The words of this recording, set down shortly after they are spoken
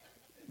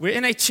We're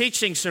in a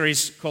teaching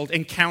series called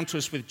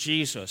Encounters with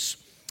Jesus.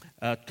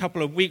 A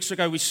couple of weeks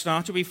ago we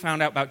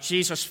found out about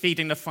Jesus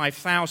feeding the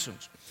 5,000.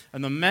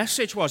 And the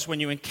message was, when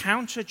you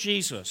encounter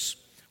Jesus,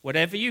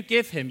 whatever you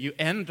give him, you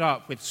end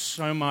up with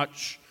so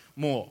much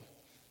more.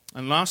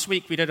 And last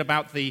week we did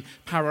about the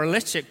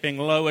paralytic being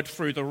lowered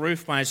through the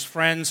roof by his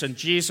friends, and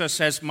Jesus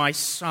says, "My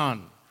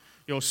son,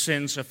 your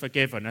sins are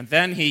forgiven." And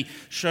then he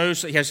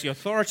shows that he has the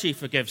authority to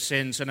forgive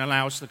sins and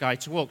allows the guy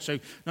to walk. So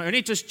not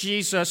only does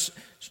Jesus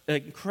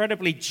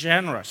incredibly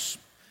generous,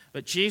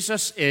 but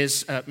Jesus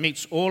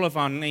meets all of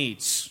our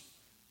needs.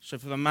 So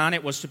for the man,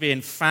 it was to be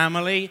in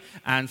family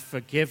and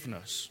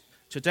forgiveness.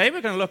 Today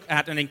we're going to look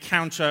at an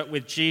encounter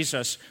with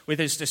Jesus with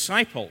his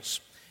disciples.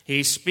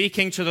 He's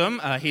speaking to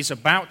them. He's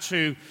about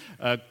to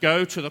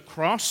go to the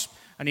cross,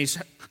 and he's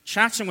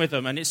chatting with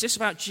them. And it's this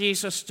about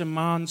Jesus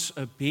demands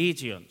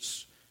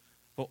obedience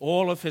for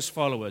all of his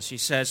followers. He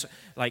says,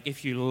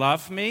 if you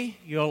love me,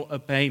 you'll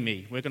obey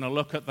me. We're going to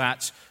look at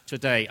that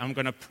today. I'm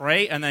going to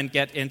pray and then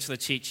get into the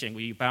teaching.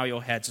 Will you bow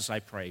your heads as I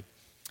pray?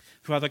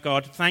 Father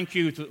God, thank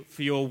you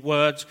for your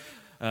word.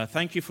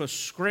 Thank you for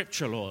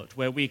Scripture, Lord,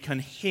 where we can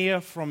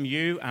hear from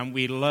you and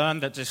we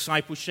learn that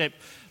discipleship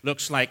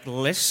looks like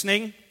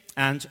listening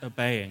and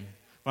obeying.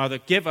 Father,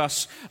 give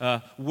us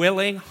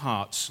willing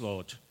hearts,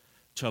 Lord,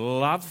 to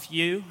love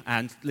you,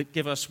 and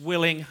give us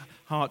willing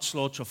hearts,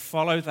 Lord, to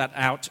follow that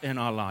out in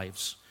our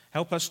lives.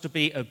 Help us to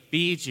be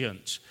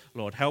obedient,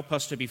 Lord. Help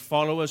us to be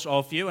followers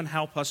of you, and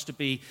help us to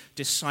be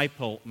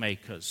disciple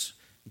makers.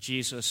 In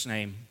Jesus'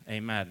 name,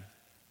 amen.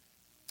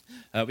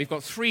 We've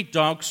got 3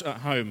 dogs at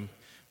home.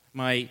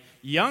 My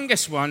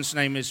youngest one's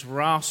name is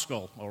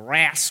Rascal.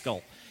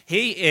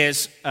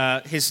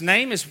 His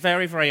name is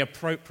very, very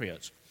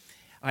appropriate.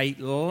 I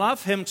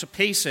love him to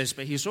pieces,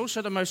 but he's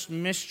also the most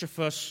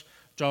mischievous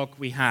dog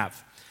we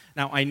have.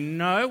 Now, I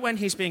know when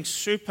he's being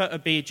super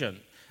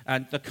obedient.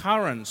 And the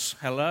Currans,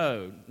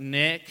 hello,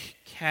 Nick,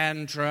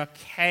 Kendra,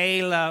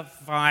 Kayla,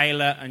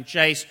 Violet, and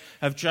Jace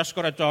have just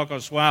got a dog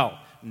as well.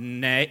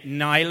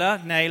 Nyla.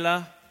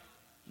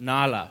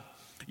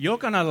 You're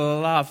going to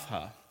love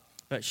her,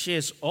 but she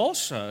is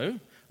also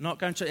not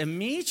going to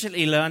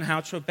immediately learn how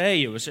to obey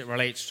you as it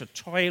relates to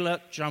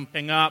toilet,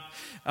 jumping up,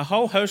 a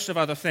whole host of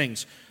other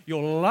things.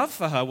 Your love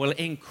for her will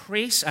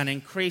increase and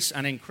increase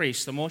and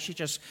increase the more she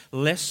just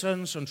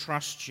listens and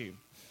trusts you.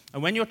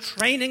 And when you're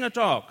training a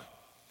dog,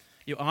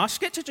 you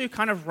ask it to do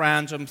kind of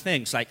random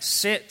things like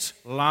sit,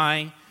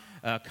 lie,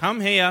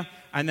 come here,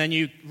 and then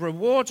you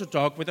reward a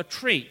dog with a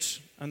treat.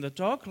 And the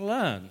dog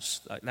learns,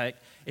 like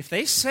if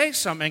they say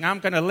something, I'm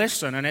going to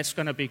listen and it's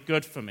going to be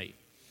good for me.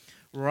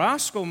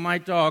 Rascal, my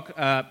dog,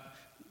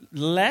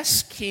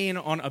 less keen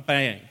on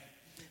obeying.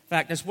 In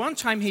fact, there's one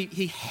time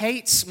he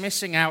hates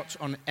missing out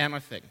on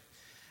anything.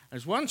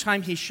 There's one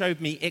time he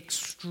showed me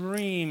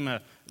extreme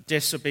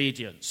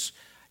disobedience.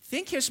 I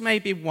think he's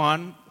maybe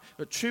 1,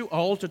 but 2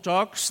 older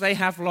dogs. They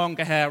have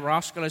longer hair.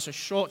 Rascal is a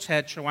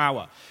short-haired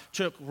Chihuahua.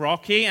 Took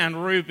Rocky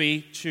and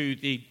Ruby to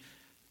the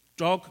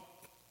dog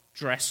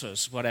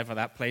dressers, whatever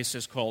that place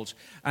is called,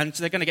 and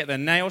they're going to get their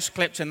nails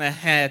clipped and their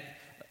hair.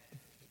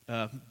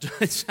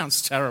 It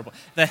sounds terrible.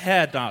 The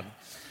hair done.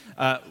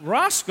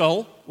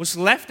 Rascal was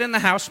left in the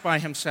house by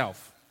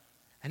himself,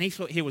 and he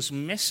thought he was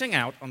missing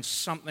out on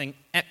something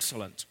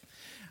excellent.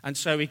 And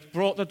so he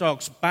brought the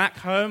dogs back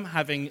home,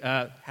 having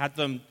had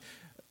them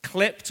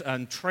clipped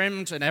and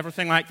trimmed and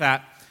everything like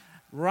that.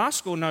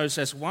 Rascal knows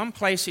there's one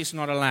place he's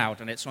not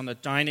allowed, and it's on the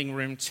dining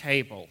room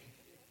table.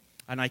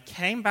 And I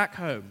came back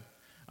home,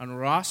 and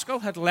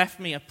Rascal had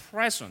left me a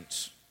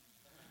present.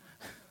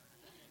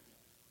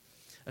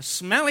 A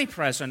smelly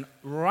present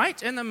right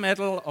in the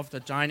middle of the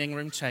dining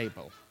room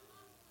table.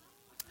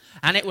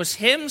 And it was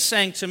him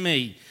saying to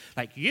me,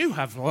 you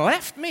have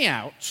left me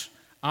out.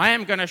 I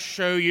am going to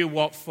show you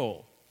what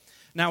for.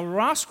 Now,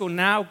 Rascal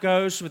now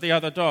goes with the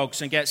other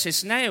dogs and gets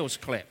his nails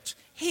clipped.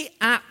 He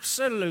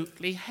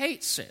absolutely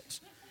hates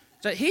it.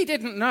 So he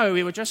didn't know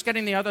we were just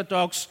getting the other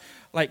dogs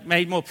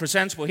made more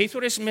presentable. He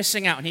thought he was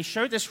missing out, and he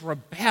showed this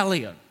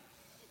rebellion.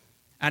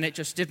 And it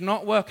just did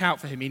not work out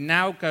for him. He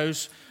now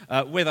goes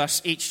with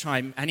us each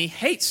time, and he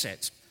hates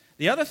it.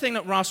 The other thing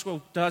that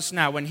Rascal does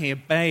now when he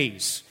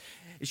obeys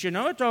is,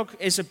 a dog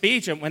is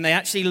obedient when they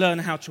actually learn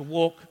how to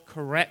walk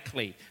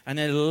correctly. And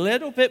they're a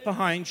little bit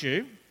behind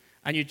you,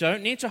 and you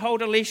don't need to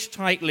hold a leash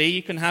tightly.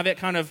 You can have it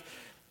kind of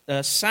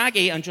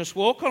saggy and just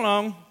walk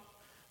along.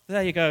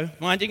 There you go,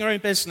 minding your own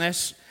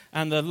business.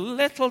 And the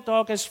little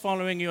dog is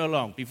following you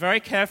along. Be very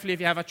careful if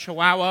you have a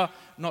Chihuahua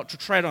not to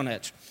tread on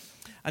it.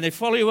 And they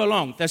follow you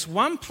along. There's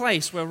one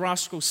place where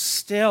Rascal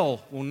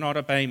still will not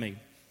obey me.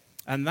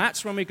 And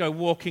that's when we go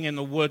walking in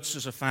the woods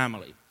as a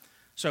family.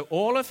 So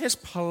all of his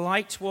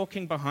polite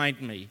walking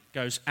behind me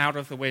goes out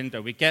of the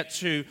window. We get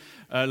to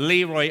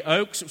Leroy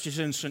Oaks, which is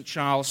in St.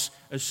 Charles.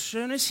 As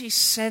soon as he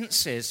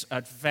senses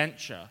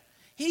adventure,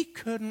 he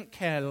couldn't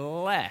care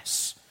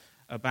less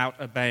about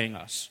obeying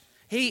us.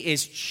 He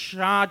is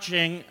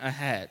charging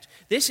ahead.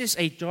 This is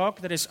a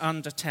dog that is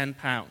under 10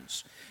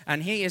 pounds.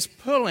 And he is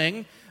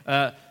pulling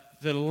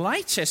the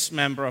lightest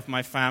member of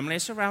my family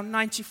is around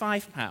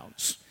 95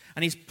 pounds.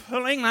 And he's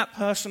pulling that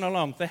person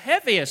along. The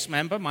heaviest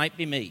member might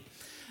be me.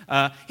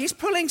 He's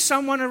pulling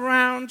someone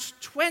around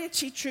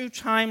 22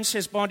 times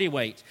his body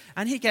weight,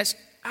 and he gets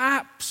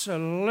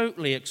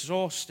absolutely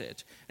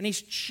exhausted. And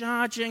he's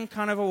charging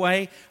kind of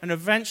away, and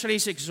eventually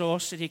he's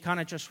exhausted. He kind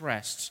of just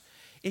rests.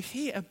 If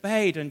he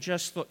obeyed and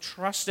just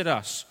trusted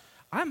us,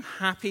 I'm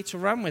happy to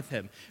run with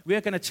him.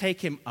 We're going to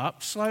take him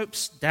up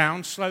slopes,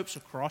 down slopes,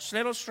 across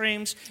little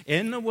streams,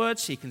 in the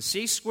woods. He can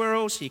see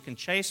squirrels. He can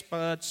chase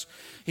birds.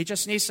 He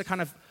just needs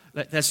to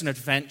there's an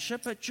adventure,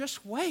 but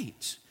just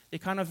wait. They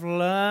kind of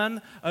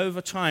learn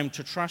over time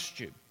to trust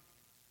you.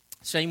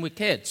 Same with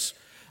kids.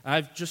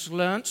 I've just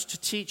learned to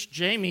teach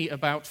Jamie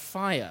about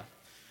fire.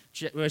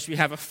 Whereas we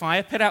have a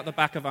fire pit out the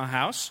back of our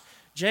house,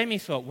 Jamie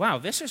thought, wow,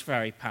 this is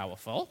very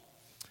powerful.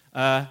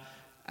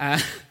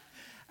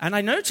 And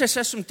I noticed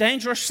there's some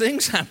dangerous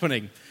things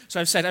happening.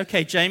 So I've said,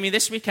 okay, Jamie,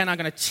 this weekend I'm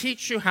going to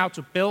teach you how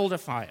to build a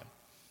fire.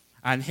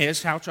 And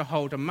here's how to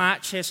hold a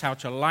match. Here's how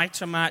to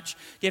light a match.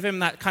 Give him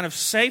that kind of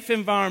safe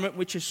environment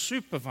which is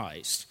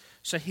supervised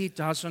so he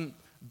doesn't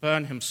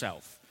burn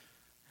himself.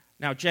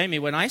 Now, Jamie,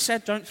 when I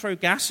said don't throw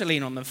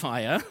gasoline on the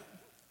fire,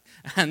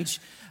 and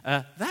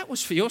that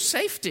was for your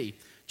safety.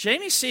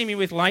 Jamie see me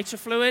with lighter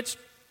fluid.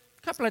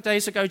 A couple of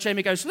days ago,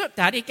 Jamie goes, look,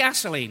 Daddy,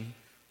 gasoline.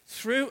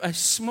 Threw a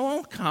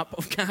small cup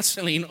of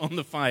gasoline on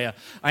the fire.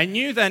 I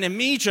knew then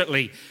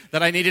immediately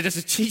that I needed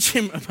to teach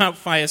him about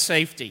fire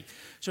safety.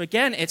 So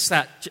again, it's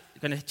that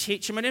going to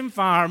teach him an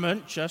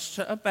environment just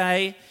to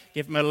obey,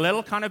 give him a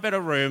little kind of bit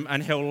of room,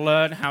 and he'll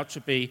learn how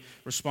to be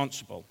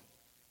responsible.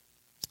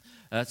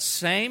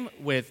 Same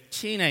with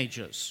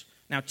teenagers.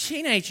 Now,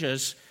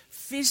 teenagers,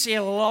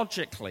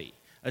 physiologically,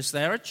 as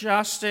they're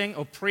adjusting,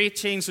 or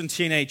preteens and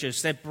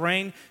teenagers, their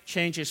brain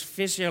changes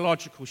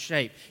physiological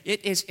shape.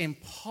 It is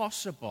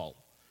impossible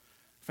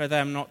for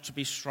them not to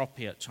be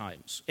stroppy at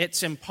times.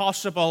 It's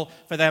impossible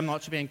for them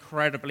not to be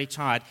incredibly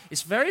tired.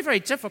 It's very, very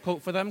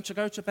difficult for them to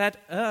go to bed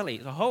early.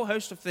 There's a whole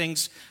host of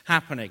things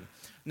happening.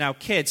 Now,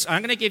 kids,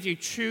 I'm going to give you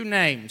two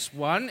names.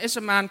 One is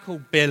a man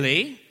called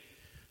Billy.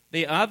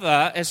 The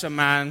other is a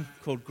man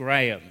called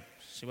Graham.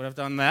 See what I've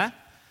done there?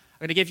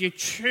 I'm going to give you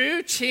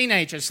two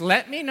teenagers.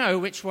 Let me know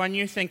which one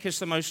you think is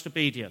the most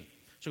obedient.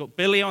 So I've got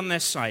Billy on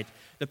this side.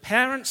 The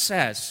parent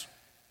says,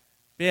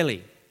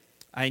 Billy,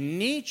 I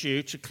need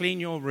you to clean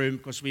your room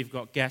because we've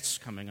got guests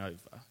coming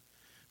over.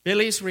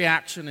 Billy's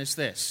reaction is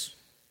this,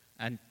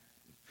 and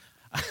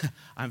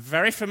I'm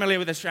very familiar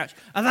with this reaction.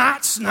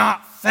 That's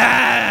not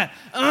fair!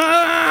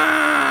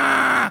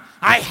 I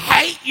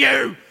hate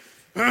you!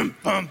 Bum,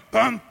 bum,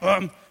 bum,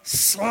 bum.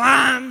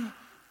 Slam!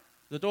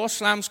 The door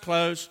slams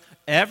closed.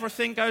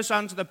 Everything goes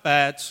under the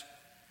bed,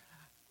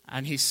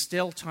 and he's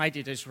still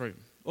tidied his room.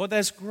 Or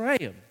there's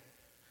Graham.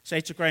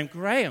 Say to Graham,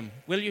 Graham,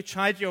 will you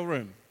tidy your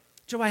room?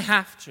 Do I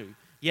have to?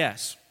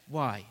 Yes.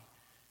 Why?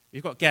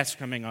 You've got guests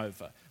coming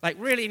over. Like,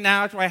 really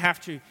now do I have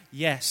to?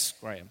 Yes,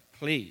 Graham,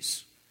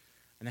 please.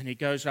 And then he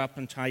goes up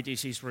and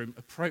tidies his room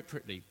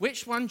appropriately.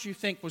 Which one do you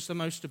think was the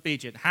most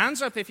obedient?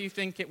 Hands up if you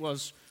think it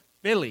was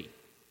Billy.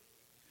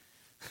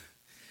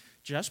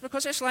 Just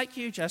because it's like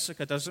you,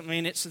 Jessica, doesn't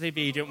mean it's the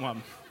obedient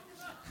one.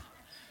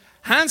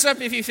 Hands up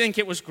if you think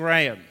it was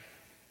Graham.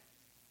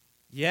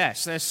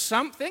 Yes, there's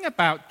something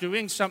about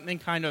doing something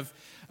kind of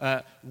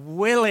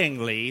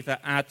willingly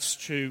that adds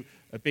to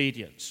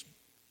obedience.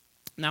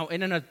 Now,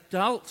 in an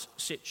adult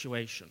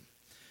situation,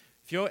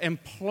 if you're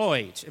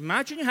employed,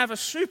 imagine you have a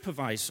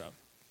supervisor,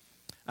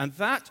 and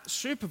that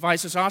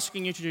supervisor's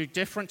asking you to do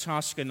different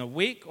tasks in a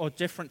week or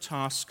different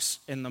tasks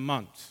in the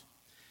month.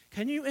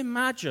 Can you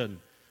imagine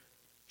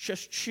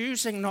just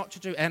choosing not to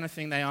do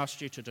anything they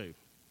asked you to do?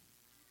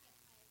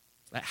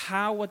 Like,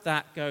 how would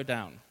that go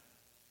down?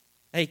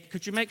 Hey,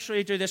 could you make sure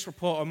you do this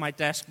report on my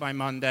desk by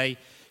Monday?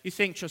 You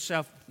think to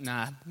yourself,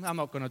 nah, I'm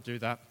not going to do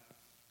that.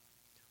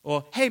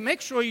 Or, hey,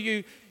 make sure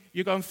you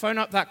go and phone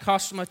up that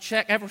customer,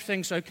 check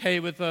everything's okay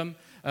with them,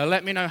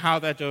 let me know how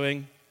they're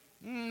doing.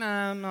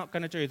 Nah, I'm not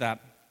going to do that.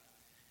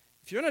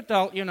 If you're an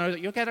adult, you know that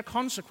you'll get a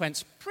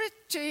consequence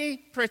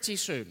pretty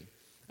soon.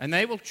 And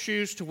they will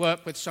choose to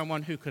work with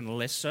someone who can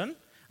listen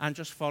and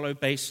just follow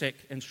basic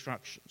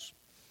instructions.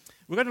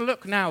 We're going to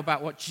look now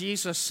about what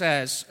Jesus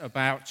says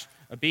about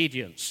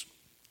obedience.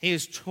 He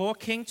is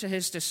talking to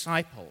his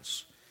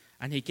disciples,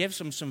 and he gives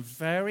them some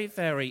very,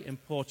 very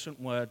important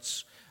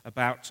words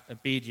about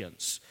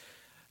obedience.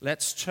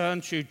 Let's turn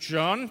to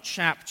John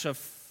chapter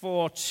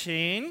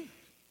 14,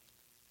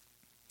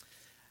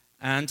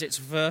 and it's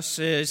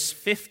verses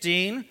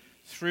 15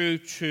 through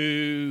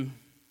to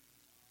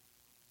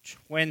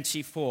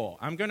 24.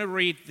 I'm going to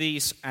read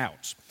these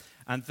out,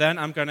 and then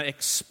I'm going to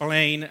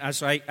explain I'm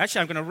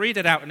going to read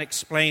it out and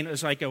explain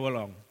as I go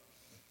along.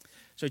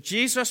 So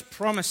Jesus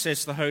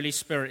promises the Holy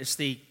Spirit is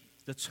the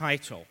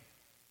title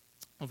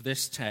of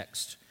this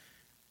text.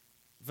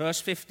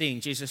 Verse 15,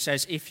 Jesus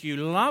says, if you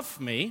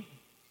love me,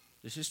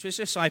 this is to his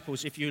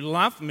disciples, if you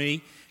love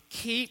me,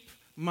 keep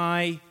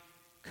my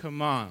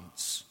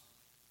commands.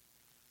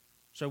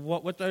 So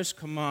what would those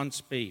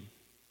commands be?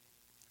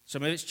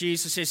 Some of it's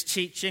Jesus'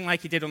 teaching,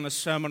 like he did on the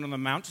Sermon on the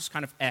Mount, it's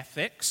kind of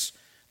ethics.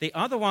 the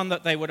other one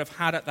that they would have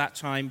had at that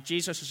time,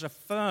 Jesus has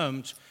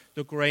affirmed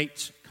the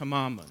great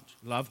commandment.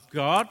 Love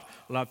God,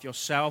 love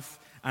yourself,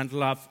 and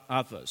love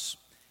others.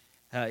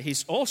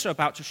 He's also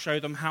about to show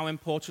them how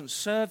important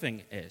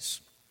serving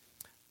is.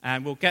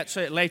 And we'll get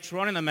to it later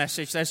on in the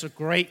message. There's a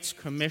great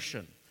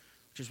commission,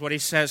 which is what he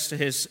says to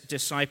his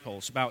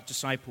disciples about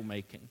disciple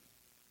making.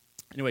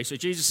 Anyway, so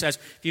Jesus says,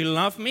 if you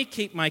love me,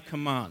 keep my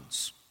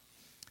commands.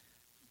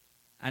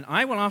 And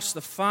I will ask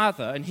the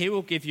Father, and he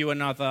will give you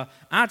another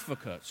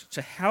advocate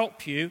to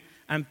help you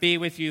and be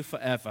with you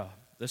forever,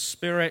 the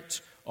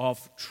Spirit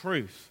of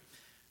truth.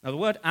 Now, the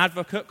word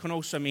advocate can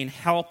also mean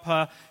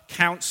helper,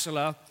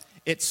 counselor.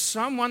 It's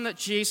someone that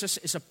Jesus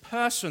is a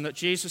person that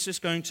Jesus is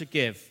going to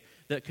give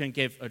that can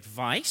give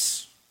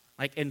advice,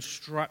 like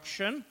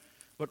instruction,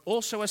 but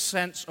also a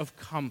sense of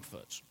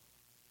comfort.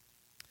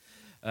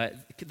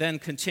 Then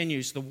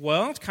continues, the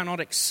world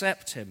cannot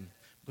accept him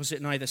because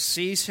it neither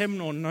sees him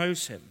nor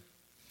knows him.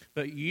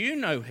 But you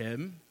know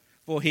him,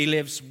 for he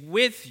lives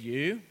with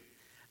you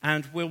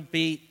and will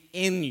be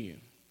in you.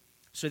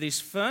 So these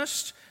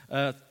first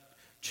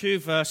two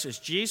verses,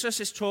 Jesus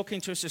is talking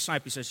to his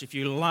disciples. He says, if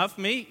you love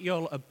me,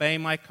 you'll obey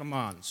my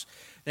commands.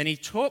 Then he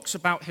talks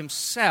about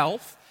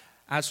himself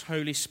as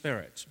Holy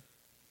Spirit.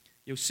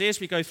 You'll see as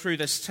we go through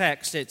this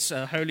text, it's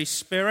Holy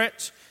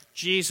Spirit,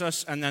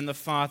 Jesus, and then the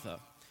Father.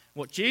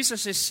 What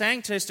Jesus is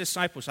saying to his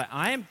disciples, like,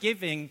 I am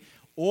giving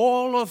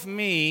all of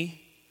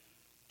me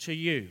to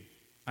you,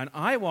 and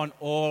I want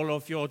all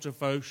of your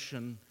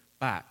devotion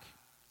back.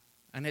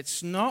 And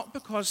it's not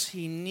because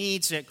he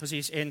needs it, because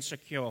he's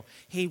insecure.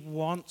 He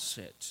wants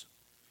it.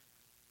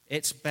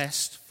 It's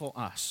best for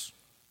us.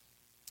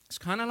 It's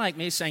kind of like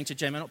me saying to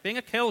Jamie, not being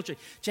a killjoy,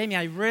 Jamie,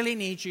 I really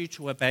need you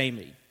to obey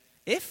me.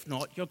 If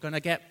not, you're going to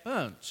get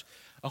burnt.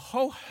 A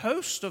whole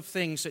host of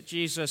things that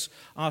Jesus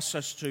asks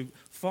us to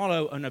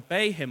follow and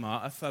obey him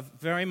are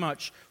very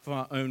much for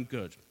our own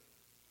good.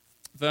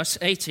 Verse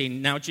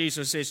 18, now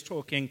Jesus is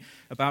talking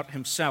about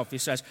himself. He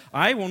says,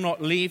 I will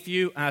not leave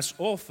you as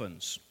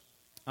orphans.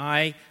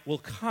 I will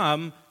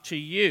come to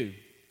you.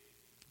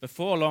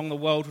 Before long, the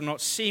world will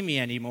not see me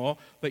anymore,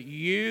 but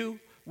you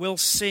will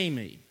see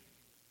me.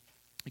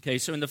 Okay,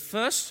 so in the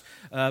first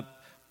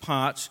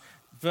part,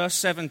 verse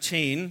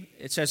 17,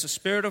 it says, the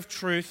Spirit of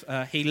truth,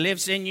 he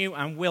lives in you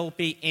and will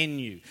be in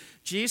you.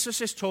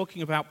 Jesus is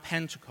talking about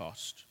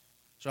Pentecost.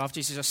 So after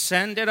he's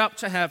ascended up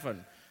to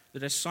heaven, the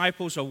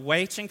disciples are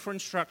waiting for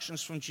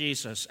instructions from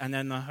Jesus, and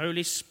then the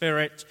Holy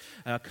Spirit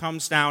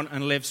comes down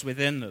and lives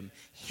within them.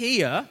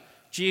 Here,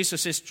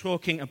 Jesus is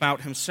talking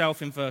about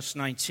himself in verse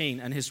 19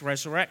 and his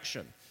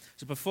resurrection.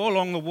 So before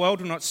long, the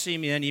world will not see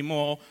me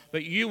anymore,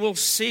 but you will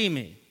see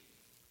me.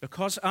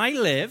 Because I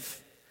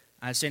live,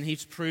 as in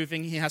he's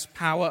proving he has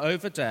power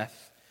over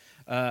death,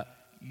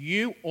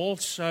 you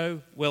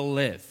also will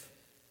live.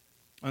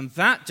 On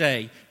that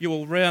day, you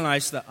will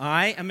realize that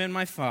I am in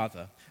my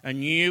Father,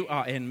 and you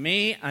are in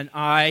me, and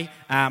I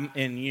am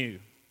in you.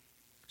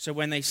 So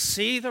when they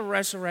see the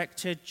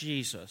resurrected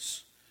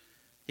Jesus,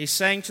 he's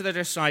saying to the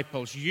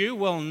disciples, you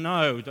will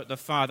know that the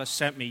Father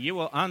sent me. You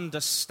will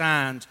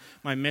understand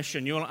my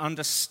mission. You will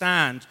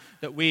understand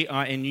that we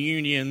are in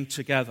union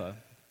together.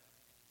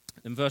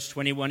 In verse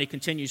 21, he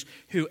continues,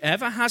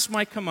 whoever has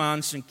my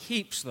commands and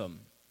keeps them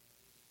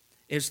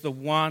is the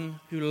one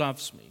who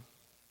loves me.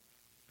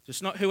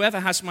 It's not whoever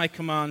has my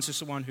commands is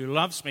the one who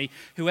loves me.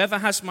 Whoever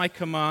has my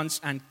commands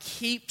and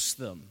keeps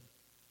them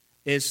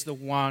is the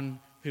one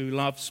who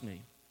loves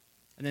me.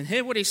 And then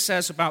hear what he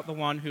says about the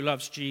one who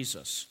loves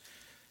Jesus.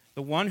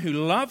 The one who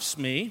loves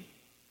me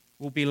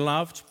will be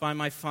loved by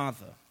my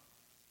Father.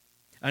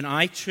 And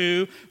I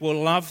too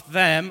will love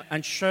them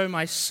and show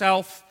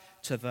myself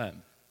to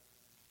them.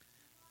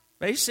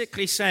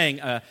 Basically saying,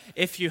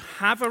 if you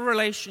have a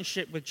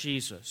relationship with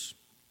Jesus,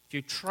 if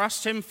you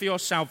trust him for your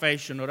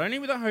salvation, not only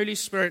will the Holy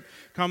Spirit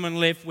come and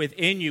live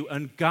within you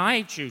and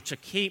guide you to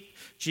keep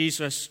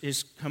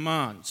Jesus'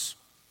 commands,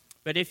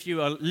 but if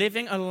you are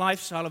living a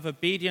lifestyle of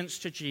obedience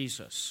to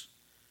Jesus,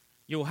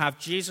 you'll have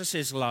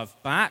Jesus' love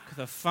back,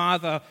 the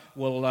Father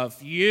will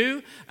love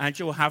you, and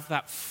you'll have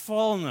that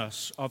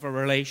fullness of a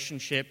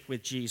relationship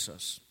with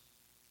Jesus.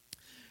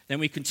 Then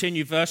we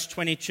continue verse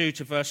 22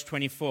 to verse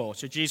 24.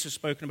 So Jesus has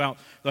spoken about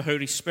the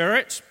Holy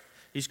Spirit.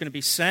 He's going to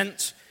be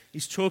sent.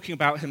 He's talking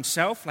about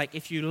himself, like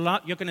if you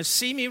love, you're going to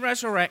see me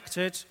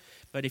resurrected,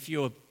 but if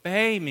you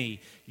obey me,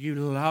 you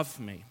love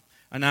me.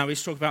 And now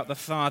he's talking about the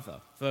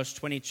Father, verse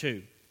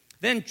 22.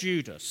 Then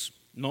Judas,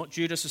 not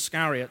Judas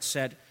Iscariot,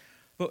 said,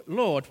 but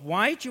Lord,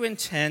 why do you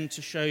intend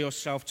to show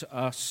yourself to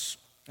us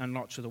and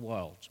not to the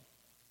world?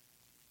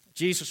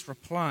 Jesus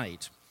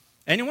replied,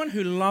 anyone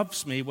who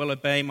loves me will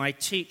obey my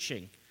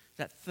teaching.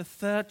 That's the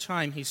third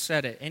time he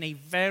said it in a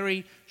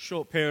very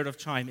short period of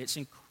time. It's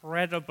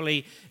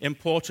incredibly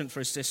important for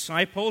his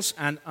disciples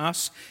and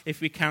us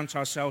if we count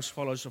ourselves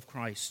followers of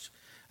Christ.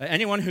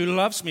 Anyone who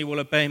loves me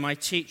will obey my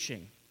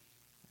teaching.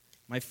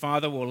 My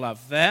Father will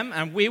love them,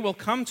 and we will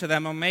come to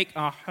them and make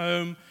our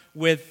home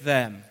with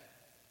them.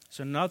 It's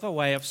another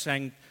way of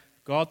saying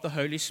God the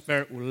Holy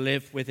Spirit will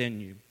live within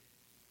you.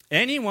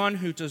 Anyone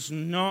who does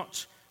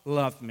not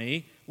love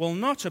me will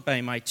not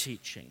obey my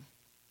teaching.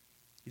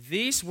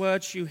 These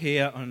words you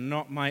hear are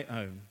not my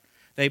own.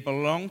 They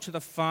belong to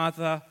the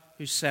Father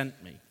who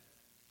sent me.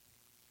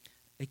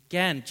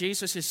 Again,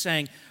 Jesus is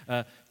saying,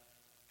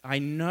 I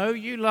know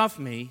you love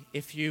me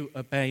if you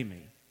obey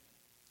me.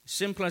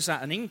 Simple as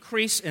that. An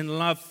increase in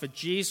love for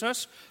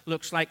Jesus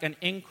looks like an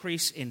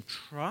increase in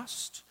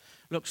trust,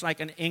 looks like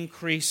an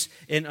increase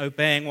in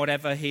obeying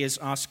whatever he is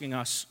asking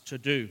us to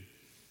do.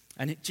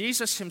 And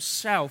Jesus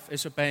himself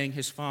is obeying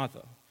his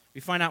Father.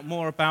 We find out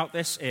more about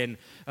this in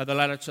the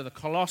letter to the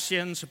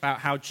Colossians, about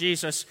how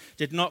Jesus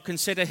did not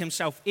consider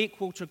himself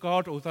equal to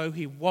God, although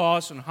he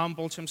was and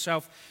humbled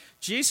himself.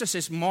 Jesus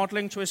is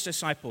modeling to his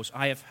disciples,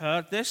 I have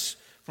heard this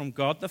from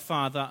God the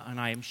Father, and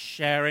I am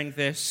sharing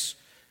this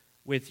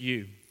with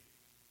you.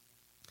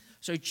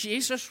 So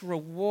Jesus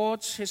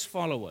rewards his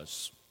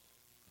followers.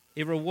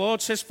 He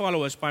rewards his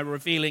followers by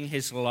revealing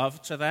his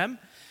love to them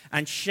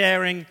and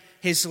sharing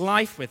his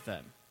life with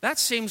them. That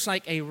seems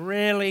like a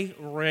really,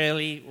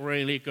 really,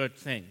 really good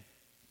thing.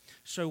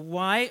 So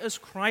why, as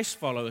Christ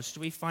followers,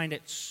 do we find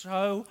it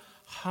so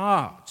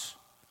hard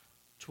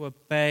to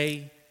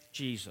obey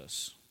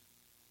Jesus?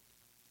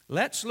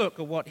 Let's look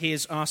at what he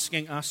is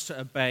asking us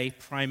to obey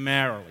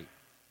primarily.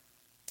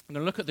 I'm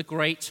going to look at the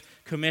Great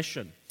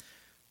Commission.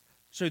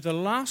 So the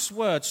last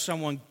words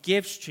someone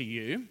gives to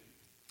you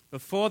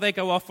before they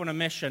go off on a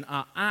mission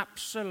are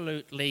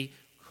absolutely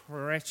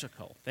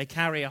critical. They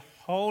carry a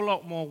whole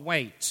lot more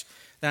weight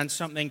than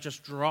something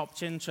just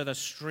dropped into the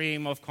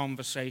stream of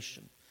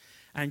conversation.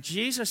 And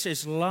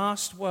Jesus'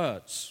 last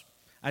words,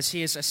 as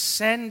he is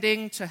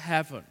ascending to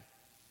heaven,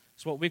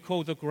 is what we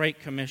call the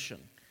Great Commission.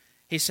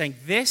 He's saying,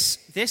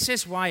 this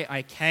is why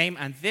I came,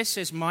 and this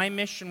is my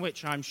mission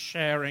which I'm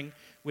sharing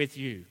with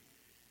you.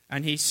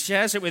 And he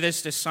shares it with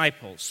his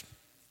disciples.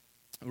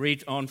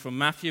 Read on from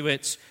Matthew,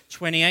 it's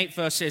 28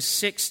 verses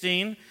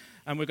 16,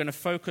 and we're going to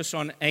focus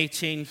on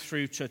 18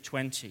 through to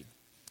 20.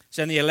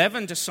 So then the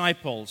 11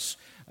 disciples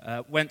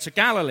went to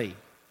Galilee,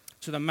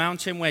 to the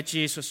mountain where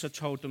Jesus had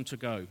told them to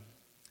go.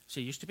 So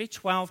it used to be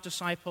 12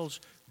 disciples.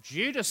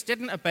 Judas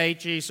didn't obey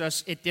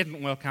Jesus. It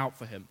didn't work out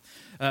for him.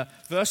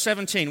 Verse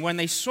 17, when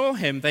they saw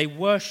him, they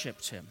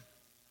worshipped him,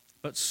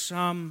 but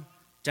some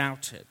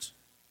doubted.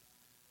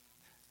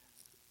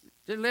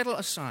 A little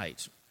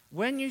aside,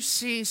 when you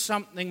see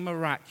something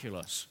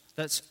miraculous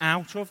that's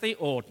out of the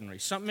ordinary,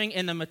 something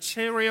in the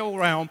material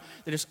realm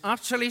that is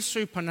utterly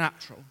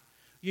supernatural,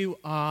 you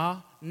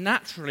are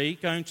naturally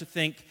going to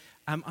think,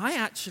 am I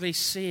actually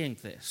seeing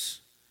this?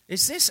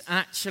 Is this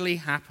actually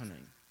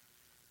happening?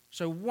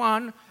 So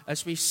one,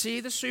 as we see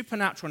the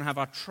supernatural and have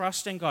our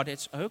trust in God,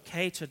 it's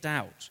okay to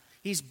doubt.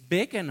 He's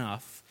big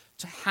enough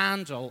to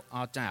handle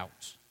our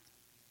doubt.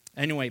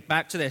 Anyway,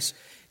 back to this.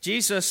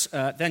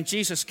 Then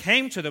Jesus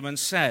came to them and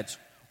said,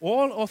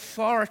 all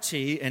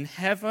authority in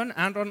heaven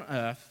and on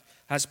earth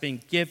has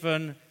been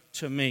given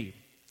to me.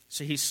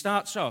 So he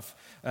starts off,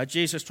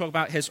 Jesus talking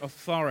about his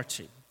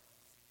authority.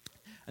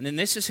 And then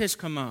this is his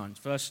command,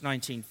 verse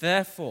 19.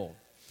 Therefore,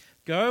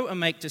 go and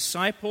make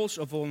disciples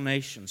of all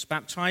nations,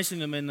 baptizing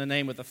them in the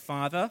name of the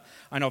Father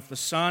and of the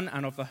Son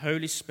and of the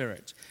Holy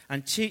Spirit,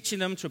 and teaching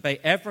them to obey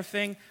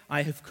everything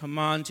I have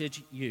commanded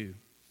you.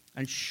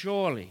 And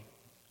surely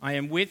I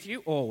am with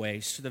you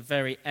always to the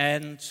very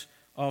end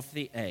of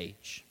the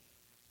age.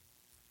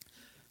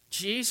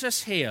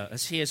 Jesus here,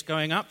 as he is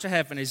going up to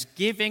heaven, is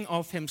giving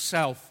of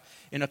himself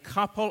in a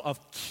couple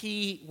of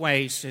key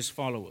ways to his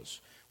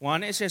followers.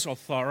 One is his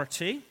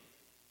authority.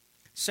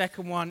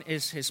 Second one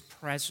is his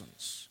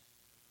presence.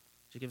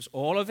 He gives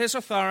all of his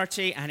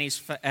authority, and he's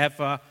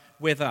forever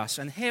with us.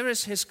 And here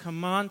is his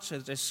command to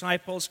the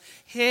disciples.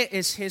 Here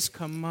is his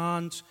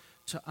command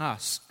to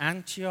us,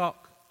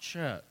 Antioch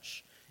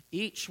Church.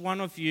 Each one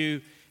of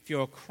you, if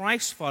you're a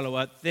Christ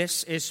follower,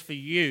 this is for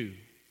you.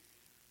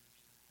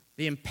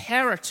 The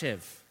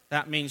imperative,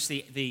 that means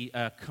the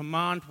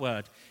command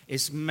word,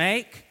 is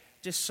make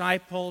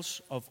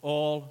disciples of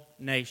all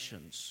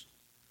nations.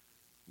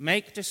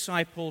 Make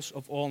disciples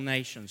of all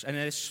nations. And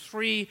there's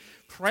three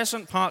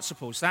present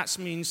participles. That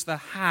means the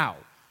how.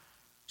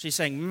 So he's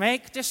saying,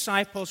 make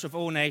disciples of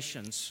all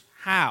nations.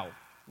 How?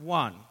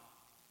 One,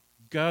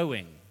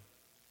 going.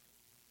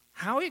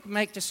 How we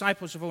make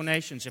disciples of all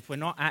nations if we're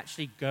not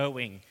actually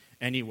going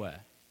anywhere?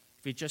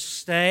 If we just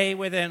stay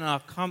within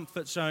our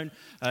comfort zone,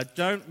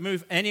 don't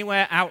move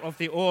anywhere out of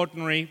the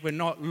ordinary, we're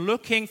not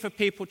looking for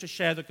people to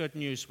share the good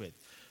news with.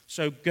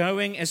 So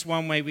going is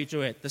one way we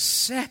do it. The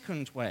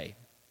second way,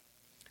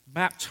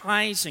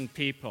 baptizing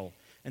people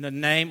in the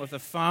name of the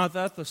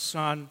Father, the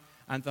Son,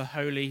 and the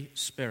Holy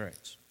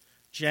Spirit.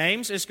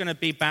 James is going to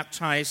be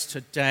baptized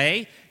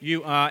today.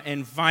 You are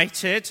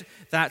invited.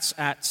 That's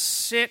at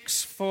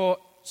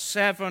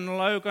 647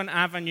 Logan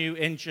Avenue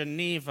in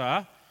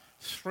Geneva,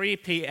 3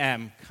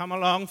 p.m. Come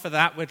along for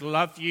that. We'd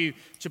love you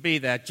to be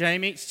there.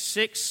 Jamie,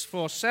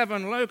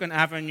 647 Logan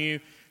Avenue,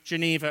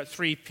 Geneva at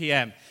 3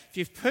 p.m. If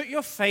you've put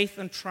your faith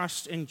and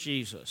trust in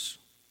Jesus,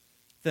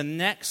 the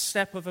next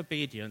step of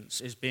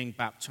obedience is being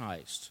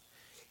baptized.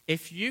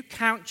 If you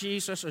count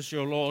Jesus as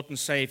your Lord and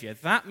Savior,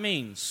 that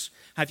means,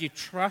 have you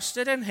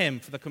trusted in him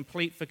for the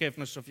complete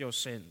forgiveness of your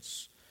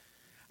sins?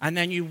 And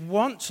then you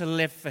want to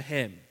live for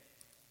him.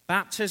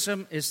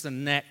 Baptism is the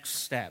next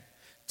step.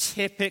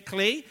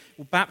 Typically,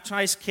 we'll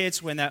baptize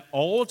kids when they're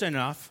old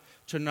enough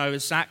to know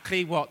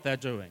exactly what they're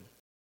doing.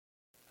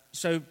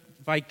 So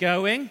by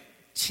going,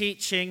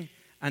 teaching,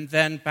 and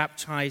then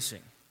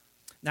baptizing.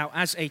 Now,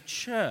 as a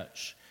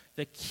church,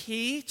 the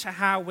key to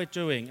how we're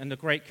doing in the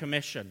Great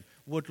Commission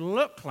would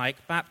look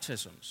like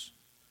baptisms.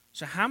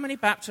 So how many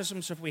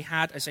baptisms have we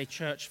had as a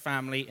church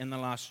family in the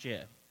last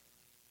year?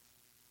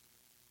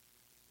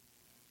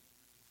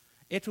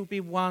 It will be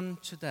one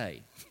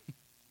today.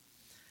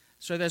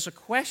 So there's a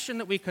question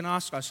that we can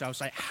ask ourselves,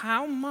 like,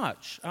 how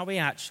much are we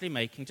actually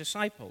making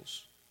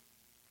disciples?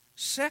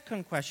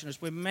 Second question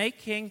is, we're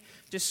making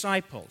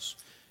disciples.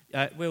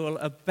 We will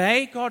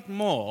obey God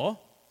more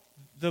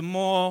the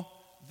more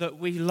that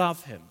we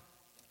love him.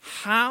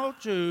 How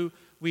do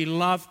we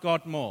love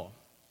God more?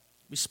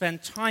 We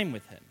spend time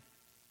with him.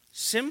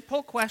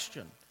 Simple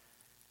question.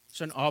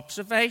 It's an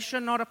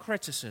observation, not a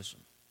criticism.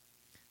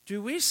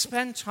 Do we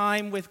spend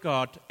time with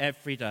God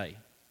every day?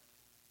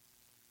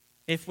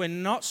 If we're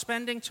not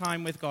spending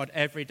time with God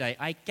every day,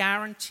 I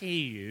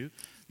guarantee you,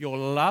 your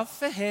love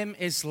for him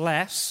is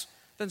less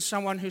than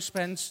someone who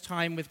spends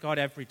time with God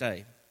every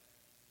day.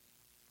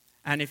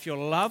 And if your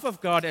love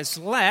of God is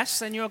less,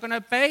 then you're going to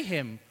obey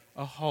him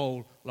a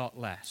whole lot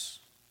less.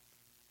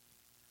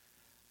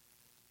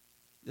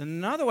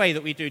 Another way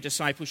that we do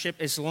discipleship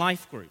is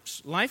life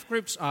groups. Life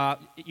groups are,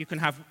 you can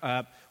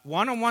have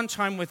one-on-one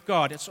time with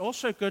God. It's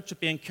also good to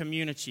be in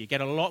community. You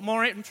get a lot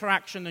more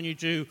interaction than you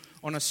do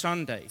on a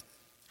Sunday.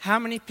 How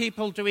many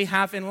people do we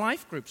have in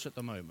life groups at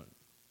the moment?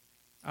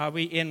 Are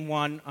we in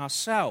one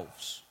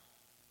ourselves?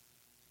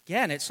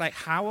 Again, it's like,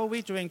 how are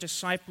we doing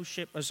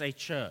discipleship as a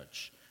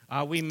church?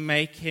 Are we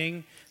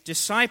making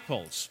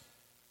disciples?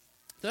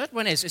 Third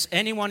one is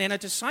anyone in a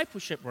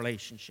discipleship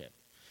relationship?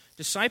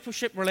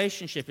 Discipleship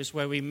relationship is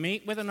where we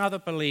meet with another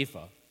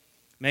believer,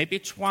 maybe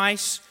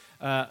twice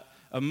a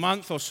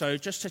month or so,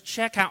 just to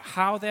check out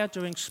how they're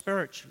doing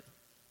spiritually,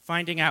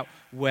 finding out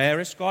where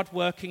is God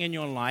working in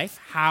your life,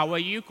 how are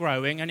you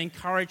growing, and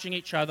encouraging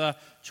each other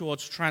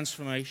towards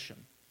transformation.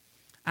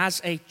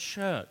 As a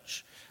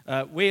church,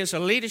 we as a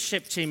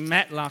leadership team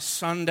met last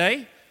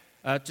Sunday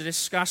to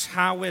discuss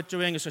how we're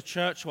doing as a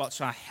church,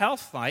 what's our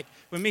health like.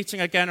 We're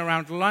meeting again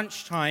around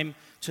lunchtime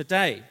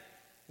today.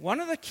 One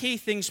of the key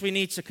things we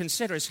need to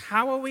consider is,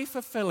 how are we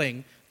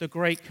fulfilling the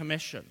Great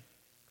Commission?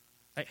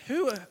 Like,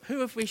 who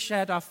have we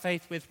shared our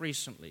faith with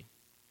recently?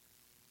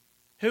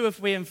 Who have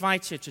we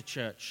invited to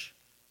church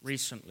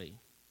recently?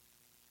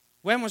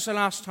 When was the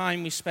last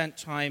time we spent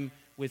time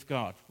with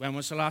God? When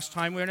was the last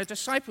time we were in a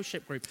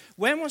discipleship group?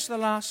 When was the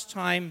last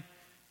time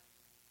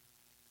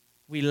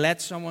we led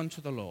someone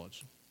to the Lord?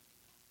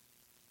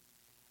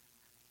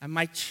 And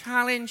my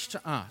challenge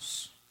to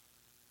us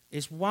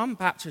is, one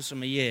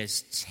baptism a year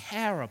is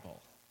terrible.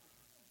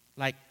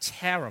 Like,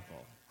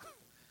 terrible.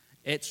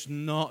 It's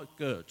not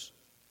good.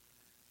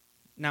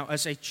 Now,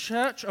 as a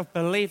church of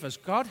believers,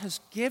 God has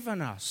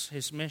given us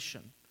his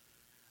mission.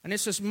 And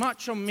it's as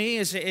much on me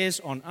as it is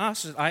on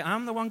us. I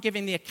am the one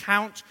giving the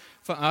account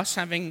for us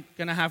going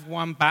to have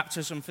one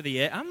baptism for the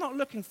year. I'm not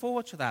looking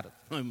forward to that at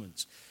the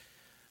moment.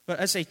 But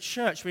as a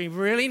church, we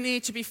really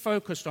need to be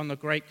focused on the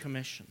Great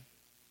Commission.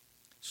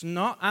 It's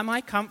not, am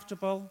I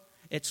comfortable?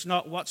 It's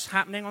not what's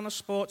happening on the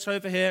sports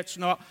over here. It's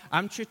not,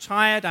 I'm too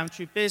tired, I'm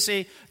too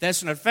busy.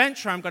 There's an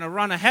adventure, I'm going to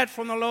run ahead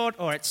from the Lord,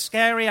 or it's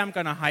scary, I'm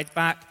going to hide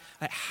back.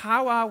 Like,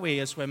 how are we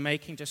as we're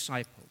making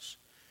disciples?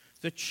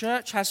 The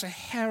church has a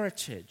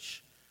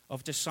heritage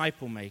of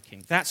disciple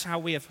making. That's how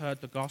we have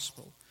heard the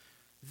gospel.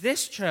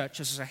 This church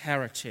has a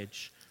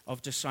heritage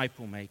of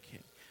disciple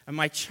making. And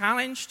my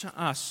challenge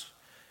to us,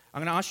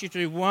 I'm going to ask you to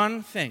do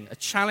one thing, a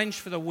challenge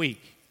for the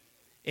week.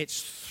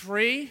 It's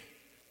 3,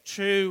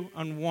 2,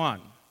 and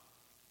 1.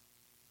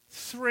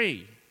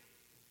 3.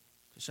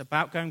 It's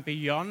about going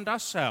beyond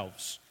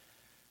ourselves.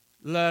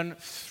 Learn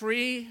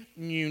 3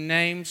 new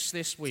names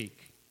this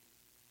week.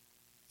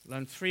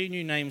 Learn 3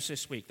 new names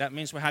this week. That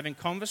means we're having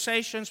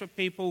conversations with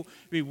people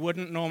we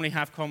wouldn't normally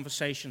have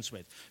conversations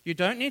with. You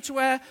don't need to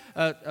wear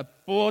a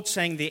board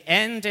saying the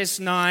end is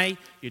nigh.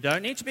 You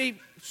don't need to be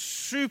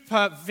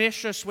super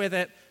vicious with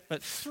it.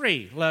 But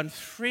 3, learn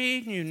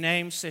 3 new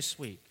names this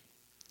week.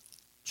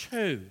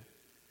 2,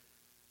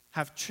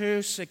 have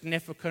 2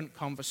 significant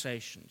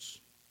conversations.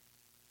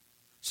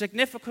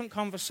 Significant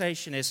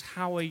conversation is,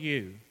 how are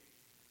you?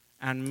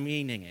 And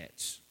meaning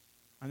it.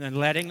 And then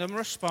letting them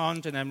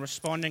respond, and then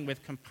responding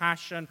with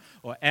compassion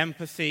or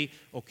empathy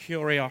or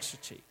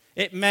curiosity.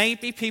 It may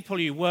be people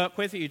you work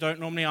with that you don't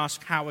normally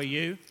ask, how are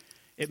you?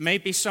 It may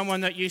be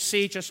someone that you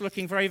see just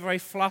looking very, very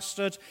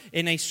flustered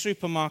in a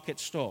supermarket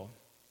store.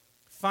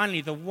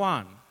 Finally, the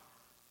 1,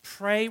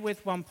 pray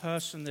with one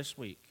person this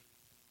week.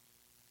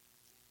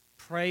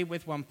 Pray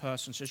with one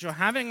person. So as you're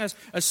having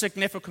a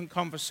significant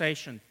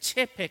conversation,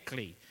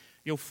 typically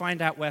you'll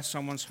find out where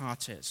someone's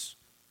heart is.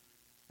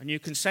 And you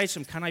can say to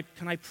them,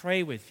 can I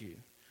pray with you?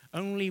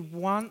 Only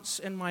once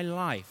in my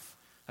life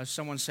has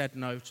someone said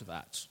no to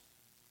that.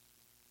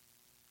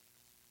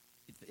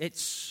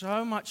 It's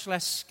so much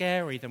less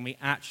scary than we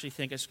actually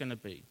think it's going to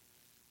be.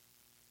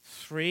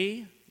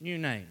 3 new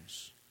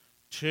names,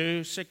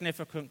 2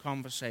 significant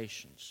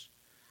conversations,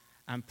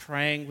 and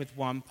praying with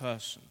one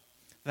person.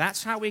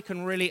 That's how we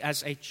can really,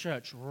 as a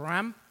church,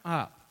 ramp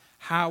up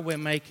how we're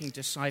making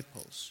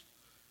disciples.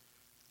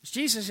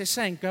 Jesus is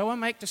saying, go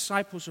and make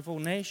disciples of all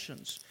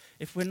nations.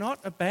 If we're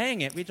not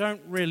obeying it, we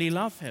don't really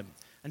love him.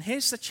 And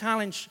here's the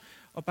challenge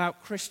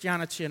about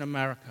Christianity in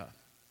America.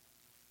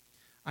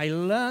 I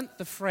learned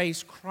the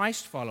phrase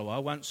Christ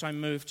follower once I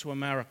moved to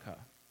America.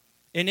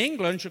 In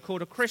England, you're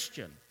called a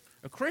Christian.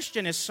 A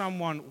Christian is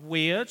someone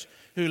weird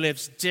who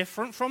lives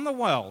different from the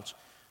world,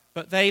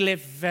 but they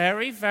live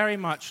very, very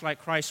much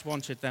like Christ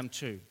wanted them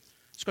to.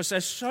 It's because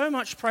there's so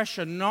much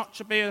pressure not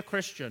to be a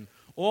Christian.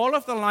 All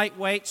of the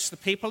lightweights, the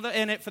people that are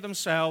in it for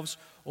themselves,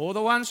 all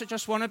the ones that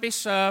just want to be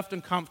served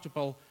and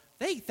comfortable,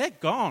 they're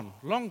gone,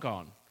 long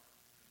gone.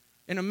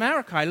 In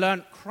America, I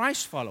learned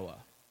Christ follower.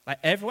 Like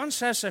everyone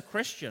says they're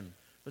Christian,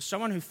 but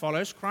someone who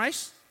follows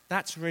Christ,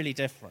 that's really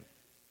different.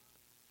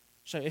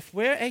 So if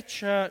we're a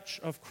church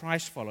of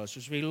Christ followers,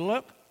 as we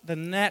look the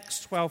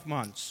next 12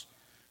 months,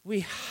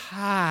 we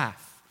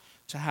have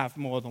to have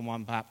more than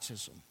one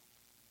baptism.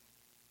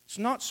 It's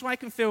not so I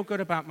can feel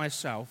good about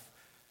myself,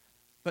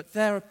 but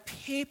there are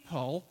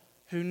people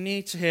who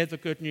need to hear the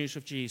good news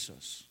of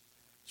Jesus.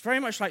 It's very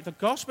much like the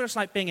gospel. It's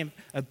like being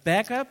a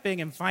beggar being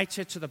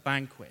invited to the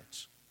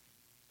banquet.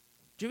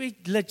 Do we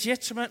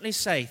legitimately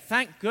say,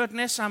 thank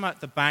goodness I'm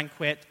at the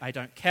banquet, I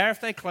don't care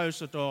if they close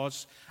the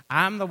doors,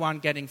 I'm the one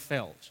getting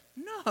filled?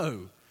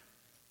 No.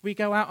 We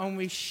go out and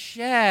we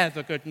share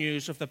the good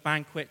news of the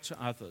banquet to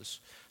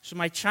others. So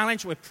my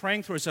challenge we're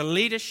praying through as a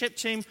leadership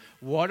team,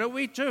 what are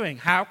we doing?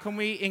 How can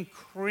we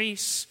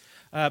increase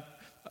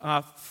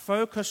our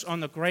focus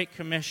on the Great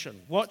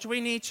Commission? What do we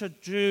need to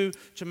do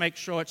to make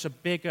sure it's a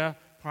bigger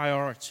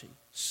priority?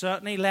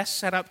 Certainly less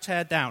set up,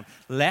 tear down,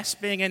 less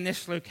being in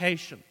this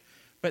location.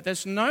 But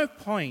there's no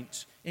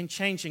point in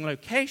changing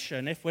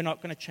location if we're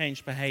not going to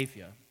change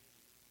behavior.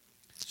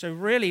 So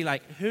really,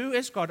 who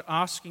is God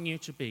asking you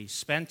to be?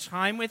 Spend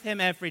time with him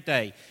every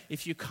day.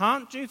 If you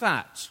can't do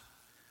that,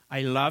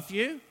 I love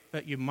you,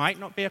 but you might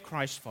not be a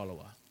Christ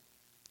follower.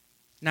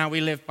 Now,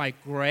 we live by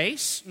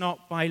grace,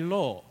 not by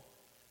law.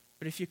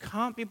 But if you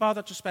can't be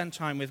bothered to spend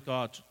time with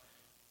God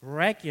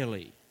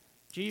regularly,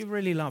 do you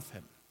really love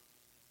him?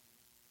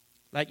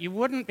 You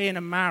wouldn't be in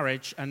a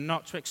marriage and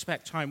not to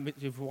expect time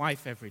with your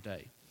wife every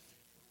day.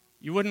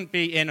 You wouldn't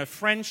be in a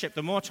friendship.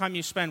 The more time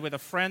you spend with a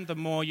friend, the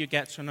more you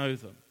get to know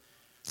them.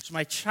 So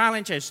my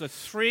challenge is the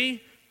 3,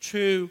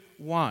 2,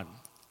 1.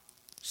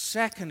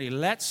 Secondly,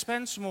 let's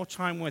spend some more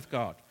time with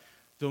God.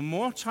 The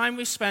more time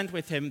we spend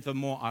with him, the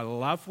more our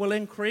love will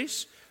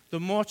increase. The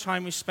more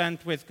time we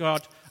spend with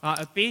God,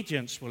 our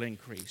obedience will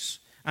increase.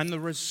 And the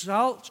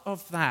result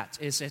of that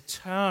is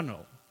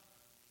eternal.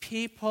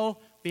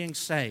 People being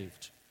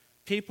saved.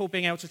 People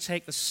being able to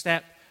take the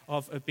step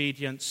of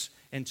obedience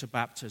into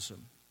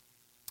baptism.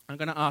 I'm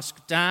going to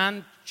ask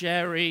Dan,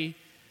 Jerry,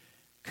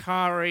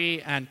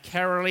 Kari, and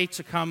Carolee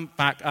to come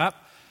back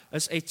up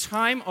as a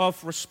time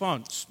of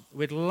response.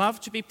 We'd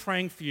love to be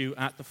praying for you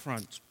at the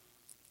front.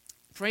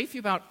 Pray for you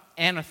about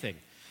anything.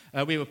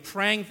 We were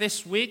praying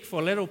this week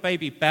for little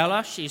baby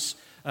Bella. She's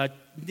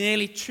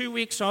nearly 2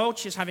 weeks old.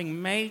 She's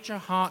having major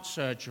heart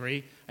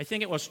surgery. I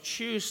think it was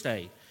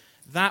Tuesday.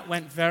 That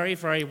went very,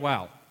 very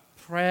well.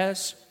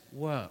 Prayers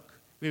work.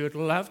 We would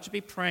love to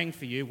be praying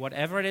for you,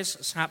 whatever it is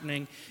that's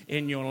happening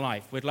in your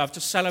life. We'd love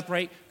to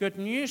celebrate good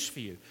news for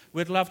you.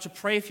 We'd love to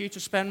pray for you to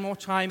spend more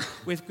time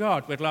with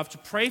God. We'd love to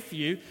pray for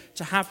you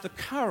to have the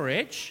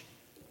courage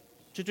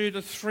to do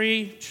the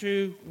 3,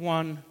 2,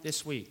 1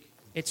 this week.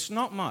 It's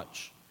not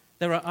much.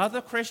 There are other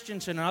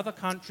Christians in other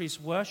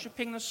countries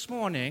worshiping this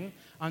morning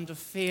under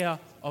fear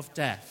of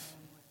death.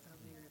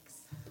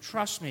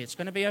 Trust me, it's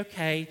going to be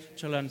okay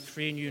to learn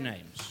 3 new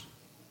names.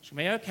 It's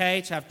going to be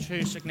okay to have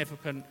 2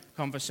 significant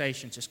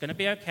conversations. It's going to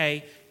be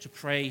okay to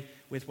pray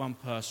with one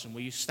person.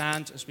 Will you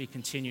stand as we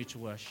continue to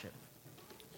worship?